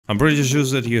I'm pretty sure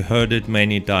that you heard it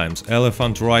many times.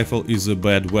 Elephant rifle is a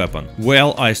bad weapon.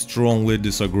 Well, I strongly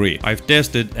disagree. I've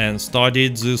tested and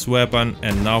studied this weapon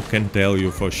and now can tell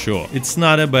you for sure. It's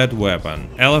not a bad weapon.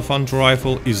 Elephant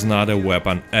rifle is not a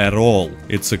weapon at all.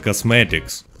 It's a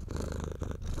cosmetics.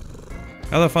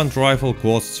 Elephant rifle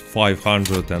costs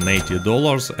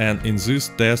 $580, and in these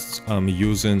tests I'm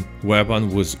using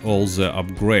weapon with all the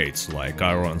upgrades like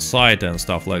iron sight and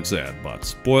stuff like that, but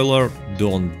spoiler,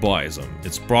 don't buy them.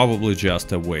 It's probably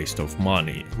just a waste of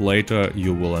money. Later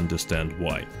you will understand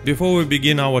why. Before we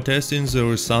begin our testing,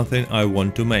 there is something I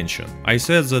want to mention. I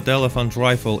said that elephant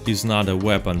rifle is not a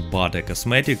weapon but a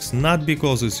cosmetics, not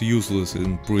because it's useless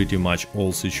in pretty much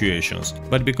all situations,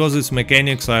 but because its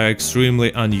mechanics are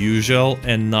extremely unusual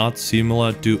and not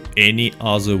similar to any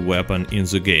other weapon in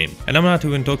the game. And I'm not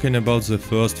even talking about the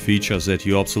first features that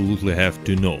you absolutely have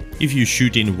to know. If you're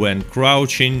shooting when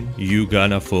crouching, you're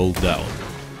gonna fall down.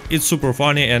 It's super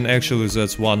funny, and actually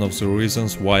that's one of the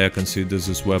reasons why I consider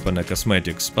this weapon a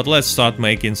cosmetics. But let's start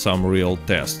making some real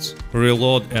tests.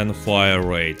 Reload and fire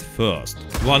rate first.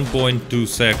 1.2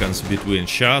 seconds between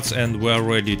shots, and we're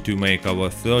ready to make our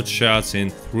third shots in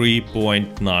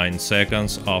 3.9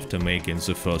 seconds after making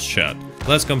the first shot.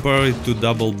 Let's compare it to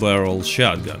double barrel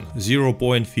shotgun.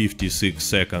 0.56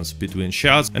 seconds between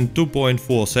shots and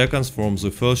 2.4 seconds from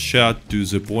the first shot to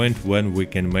the point when we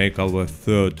can make our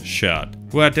third shot.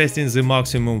 We are testing the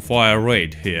maximum fire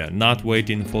rate here, not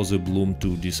waiting for the bloom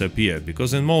to disappear,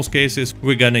 because in most cases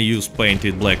we're gonna use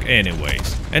painted black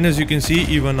anyways. And as you can see,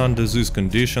 even under these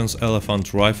conditions,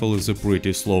 elephant rifle is a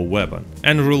pretty slow weapon,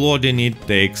 and reloading it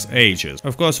takes ages.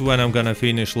 Of course, when I'm gonna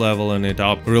finish leveling it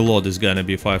up, reload is gonna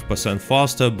be 5%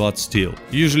 faster, but still.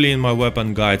 Usually in my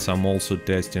weapon guides I'm also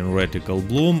testing reticle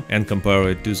bloom and compare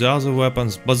it to the other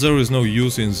weapons, but there is no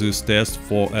use in this test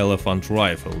for elephant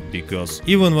rifle, because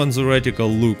even when the reticle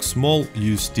looks small,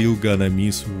 you still gonna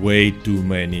miss way too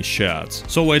many shots.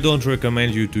 So I don't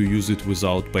recommend you to use it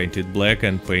without painted black,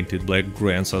 and painted black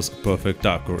grants us perfect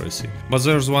accuracy. But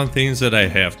there's one thing that I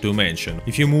have to mention.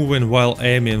 If you're moving while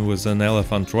aiming with an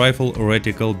elephant rifle,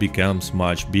 reticle becomes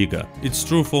much bigger. It's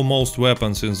true for most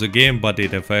weapons in the game, but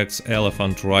it affects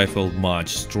elephant rifle much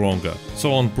stronger.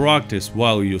 So on practice,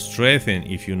 while you're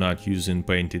strafing, if you're not using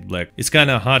painted black, it's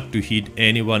kinda hard to hit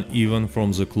anyone even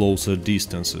from the closer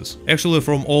distances. Actually,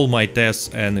 from all my tests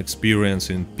and experience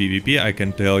in PvP, I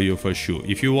can tell you for sure,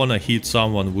 if you wanna hit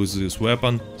someone with this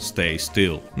weapon, stay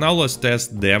still. Now let's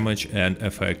test damage and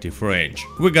effective range.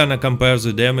 We're gonna compare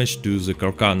the damage to the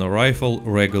Carcano rifle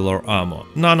regular ammo.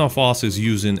 None of us is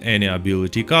using any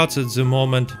ability cards at the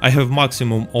moment. I have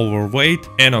maximum overweight,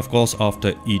 and of course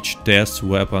after each test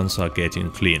weapons are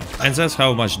getting clean. And that's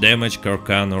how much damage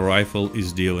Carcano rifle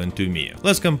is dealing to me.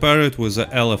 Let's compare it with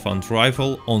the elephant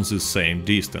rifle on the same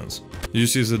distance. You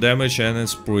see the damage, and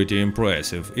it's pretty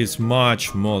impressive. It's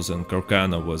much more than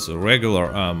Carcano with the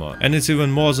regular ammo, and it's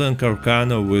even more than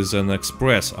Carcano with an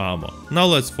express ammo. Now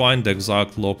let's find the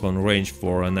exact lock-on range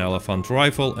for an elephant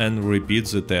rifle and repeat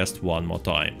the test one more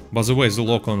time. By the way, the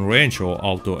lock-on range or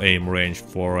auto-aim range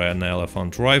for an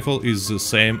elephant rifle is the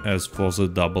same as for the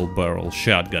double-barrel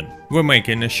shotgun. We're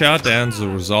making a shot and the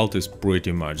result is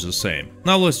pretty much the same.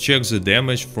 Now let's check the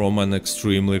damage from an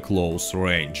extremely close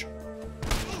range.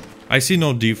 I see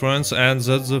no difference, and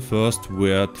that's the first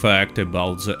weird fact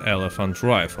about the elephant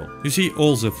rifle. You see,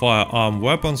 all the firearm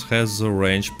weapons has the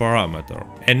range parameter,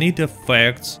 and it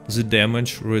affects the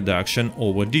damage reduction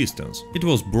over distance. It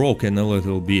was broken a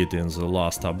little bit in the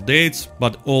last updates,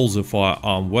 but all the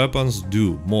firearm weapons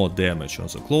do more damage on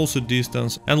the closer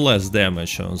distance and less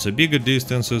damage on the bigger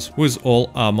distances with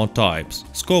all ammo types.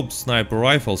 Scoped sniper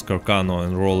rifles, Carcano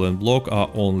and Rolling Block are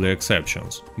only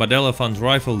exceptions, but elephant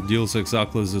rifle deals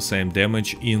exactly the same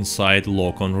damage inside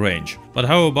lock-on range. But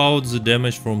how about the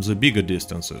damage from the bigger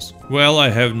distances? Well, I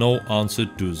have no answer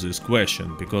to this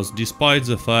question, because despite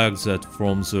the fact that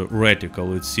from the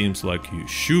reticle it seems like you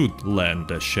should land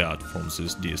a shot from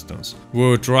this distance, we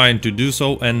were trying to do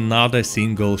so and not a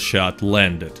single shot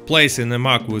landed. Placing a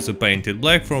mark with a painted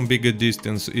black from bigger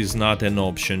distance is not an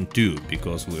option too,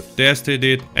 because we've tested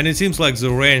it, and it seems like the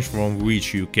range from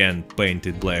which you can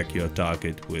painted black your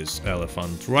target with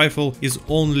elephant rifle is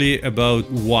only about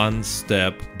one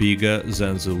step bigger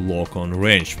than the lock-on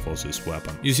range for this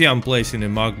weapon. You see, I'm placing a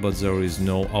mark, but there is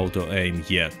no auto-aim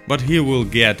yet. But he will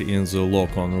get in the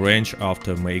lock-on range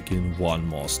after making one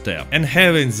more step. And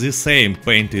having the same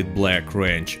painted black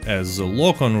range as the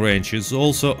lock-on range is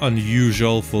also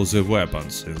unusual for the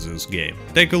weapons in this game.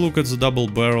 Take a look at the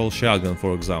double-barrel shotgun,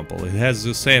 for example. It has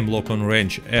the same lock-on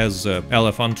range as the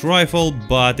elephant rifle,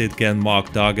 but it can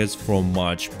mark targets from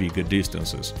much bigger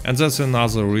distances. And that's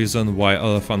another reason reason why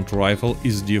elephant rifle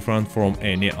is different from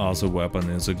any other weapon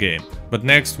in the game. But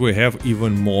next we have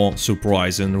even more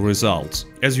surprising results.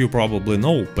 As you probably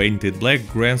know, painted black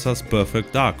grants us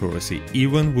perfect accuracy,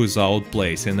 even without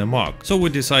placing a mark. So we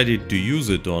decided to use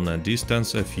it on a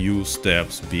distance a few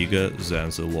steps bigger than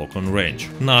the lock-on range.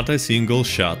 Not a single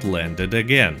shot landed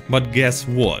again. But guess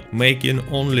what? Making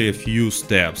only a few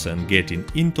steps and getting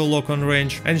into lock-on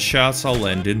range, and shots are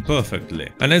landing perfectly.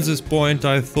 And at this point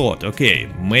I thought, okay,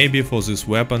 maybe for this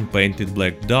weapon painted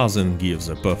black doesn't give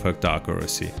the perfect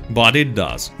accuracy. But it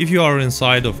does, if you are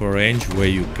inside of a range where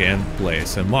you can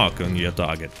place a mark on your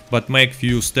target. But make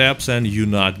few steps and you're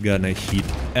not gonna hit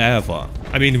ever.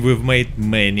 I mean, we've made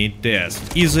many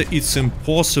tests. Either it's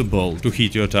impossible to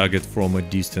hit your target from a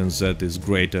distance that is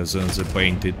greater than the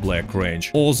painted black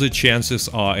range, or the chances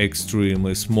are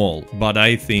extremely small, but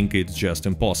I think it's just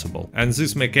impossible. And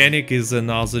this mechanic is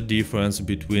another difference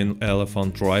between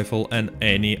elephant rifle and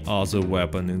any other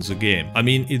weapon in the game. I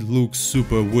mean, it looks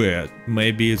super weird,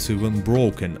 maybe it's even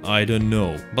broken, I don't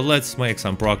know. But let's make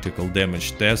some practical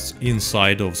damage tests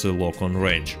inside of the lock-on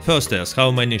range. First test,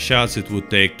 how many shots it would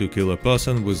take to kill a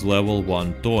person with level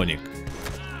 1 tonic.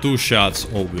 2 shots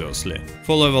obviously.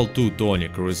 For level 2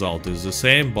 tonic result is the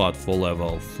same, but for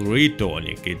level 3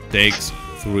 tonic it takes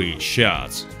 3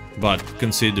 shots. But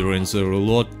considering the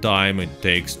reload time, it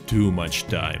takes too much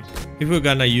time. If we're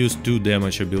gonna use 2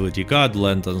 damage ability card,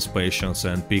 Lantern's Patience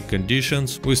and Peak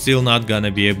Conditions, we're still not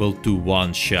gonna be able to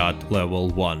one-shot level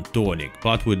 1 tonic,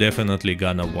 but we're definitely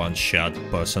gonna one-shot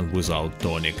person without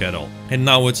tonic at all. And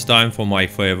now it's time for my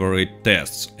favorite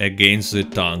tests against the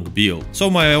tank build. So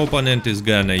my opponent is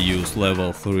gonna use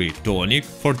level 3 tonic,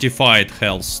 fortified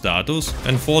health status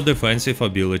and 4 defensive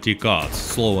ability cards,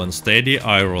 Slow and Steady,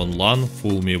 Iron Lung,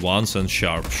 Fool Me Once and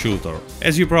Sharpshooter.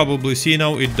 As you probably see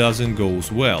now, it doesn't go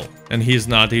well, and he's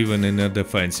not even in a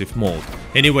defensive mode.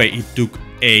 Anyway, it took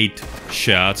 8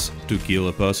 shots to kill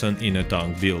a person in a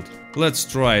tank build. Let's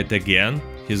try it again.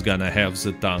 He's gonna have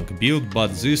the tank build,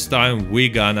 but this time we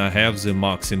gonna have the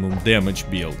maximum damage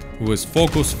build, with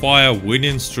focus fire,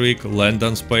 winning streak,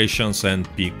 Lantern's Patience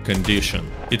and Peak Condition.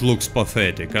 It looks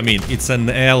pathetic, I mean, it's an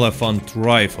elephant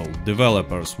rifle.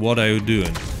 Developers, what are you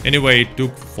doing? Anyway, it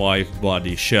took 5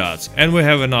 body shots, and we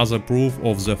have another proof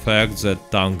of the fact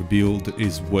that tank build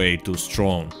is way too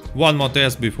strong. One more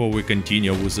test before we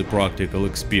continue with the practical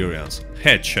experience.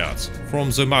 Headshots.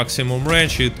 From the maximum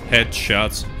range it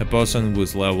headshots a person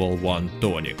with level 1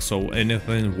 tonic, so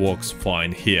anything works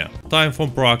fine here. Time for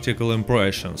practical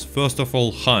impressions. First of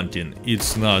all, hunting.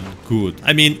 It's not good.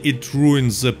 I mean, it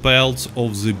ruins the pelts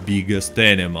of the biggest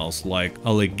animals, like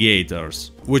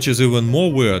alligators. Which is even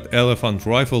more weird, elephant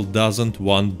rifle doesn't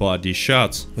one body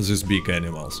shots these big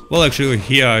animals. Well, actually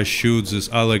here I shoot this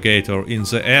alligator in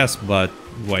the ass, but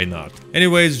why not?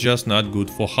 Anyway, it's just not good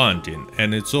for hunting,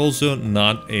 and it's also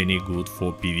not any good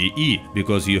for PvE,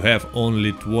 because you have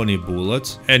only 20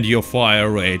 bullets and your fire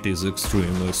rate is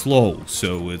extremely slow,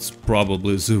 so it's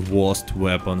probably the worst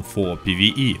weapon for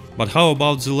PvE. But how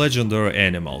about the legendary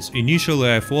animals?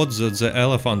 Initially I thought that the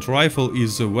elephant rifle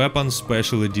is a weapon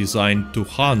specially designed to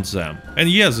hunt them. And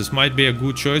yes, this might be a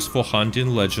good choice for hunting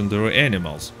legendary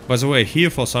animals. By the way, here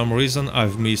for some reason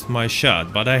I've missed my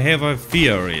shot, but I have a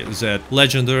theory that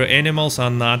legendary animals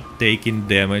are not taking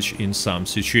damage in some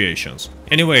situations.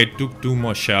 Anyway, it took 2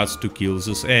 more shots to kill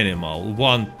this animal,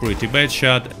 1 pretty bad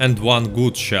shot and 1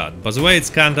 good shot. By the way, it's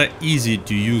kinda easy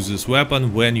to use this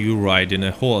weapon when you ride in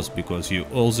a horse, because you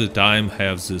all the time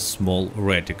have this small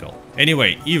reticle.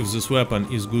 Anyway, if this weapon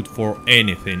is good for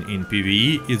anything in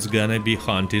PvE, it's gonna be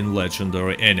hunting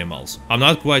legendary animals. I'm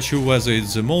not quite sure whether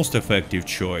it's the most effective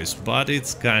choice, but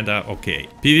it's kinda okay.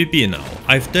 PvP now.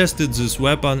 I've tested this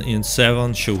weapon in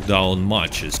 7 showdown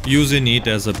matches, using it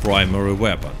as a primary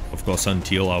weapon. Of course,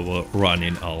 until I were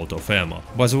running out of ammo.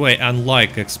 By the way,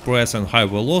 unlike Express and High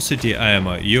Velocity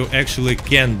ammo, you actually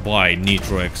can buy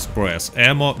Nitro Express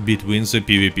ammo between the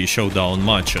PvP showdown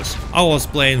matches. I was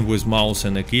playing with mouse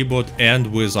and a keyboard and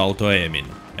with auto-aiming.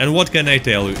 And what can I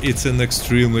tell you, it's an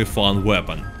extremely fun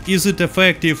weapon. Is it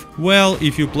effective? Well,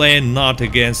 if you play not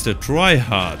against the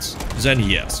tryhards, then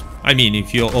yes. I mean,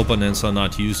 if your opponents are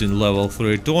not using level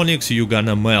 3 tonics, you're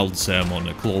gonna melt them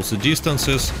on closer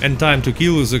distances, and time to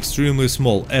kill is extremely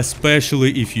small,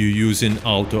 especially if you're using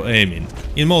auto-aiming.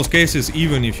 In most cases,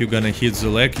 even if you're gonna hit the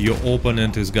leg, your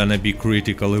opponent is gonna be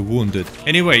critically wounded.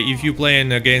 Anyway, if you're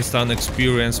playing against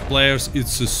unexperienced players,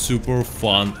 it's a super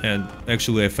fun and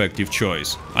actually effective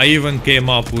choice. I even came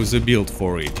up with a build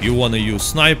for it. You wanna use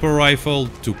sniper rifle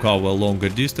to cover longer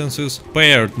distances,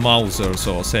 paired Mausers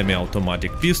or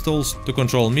semi-automatic pistols, pistols to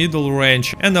control middle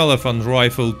range, and elephant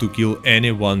rifle to kill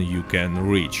anyone you can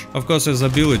reach. Of course, as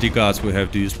ability cards we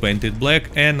have to use painted black,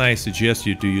 and I suggest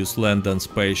you to use Landon's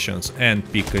patience and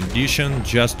peak condition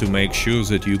just to make sure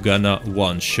that you gonna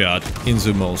one-shot in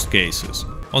the most cases.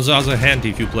 On the other hand,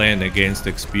 if you're playing against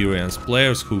experienced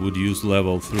players who would use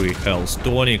level 3 health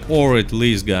tonic, or at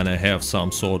least gonna have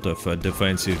some sort of a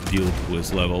defensive build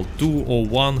with level 2 or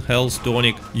 1 health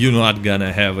tonic, you're not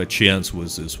gonna have a chance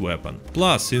with this weapon.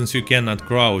 Plus, since you cannot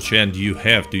crouch and you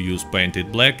have to use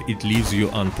painted black, it leaves you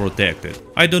unprotected.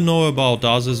 I don't know about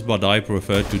others, but I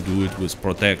prefer to do it with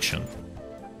protection.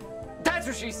 That's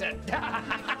what she said.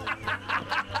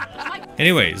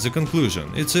 Anyway, the conclusion.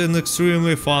 It's an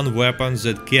extremely fun weapon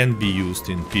that can be used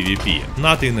in PvP.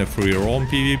 Not in a free roam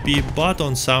PvP, but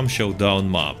on some showdown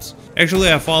maps.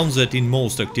 Actually, I found that in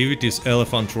most activities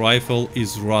elephant rifle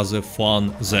is rather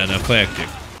fun than effective.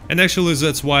 And actually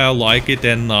that's why I like it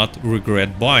and not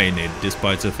regret buying it,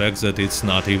 despite the fact that it's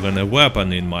not even a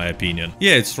weapon in my opinion.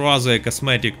 Yeah, it's rather a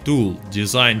cosmetic tool,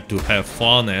 designed to have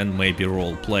fun and maybe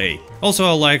roleplay. Also,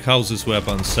 I like how this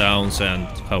weapon sounds and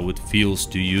how it feels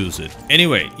to use it.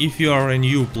 Anyway, if you are a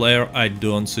new player, I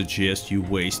don't suggest you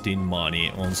wasting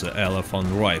money on the elephant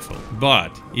rifle.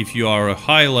 But if you are a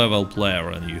high level player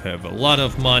and you have a lot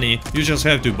of money, you just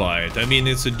have to buy it. I mean,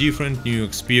 it's a different new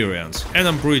experience, and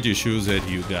I'm pretty sure that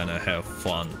you're gonna have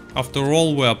fun. After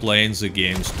all, we are playing the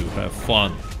games to have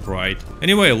fun, right?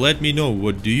 Anyway, let me know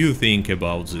what do you think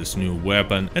about this new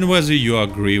weapon and whether you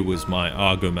agree with my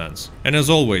arguments. And as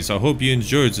always, I hope you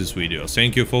enjoyed this video.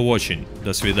 Thank you for watching.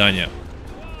 До свидания.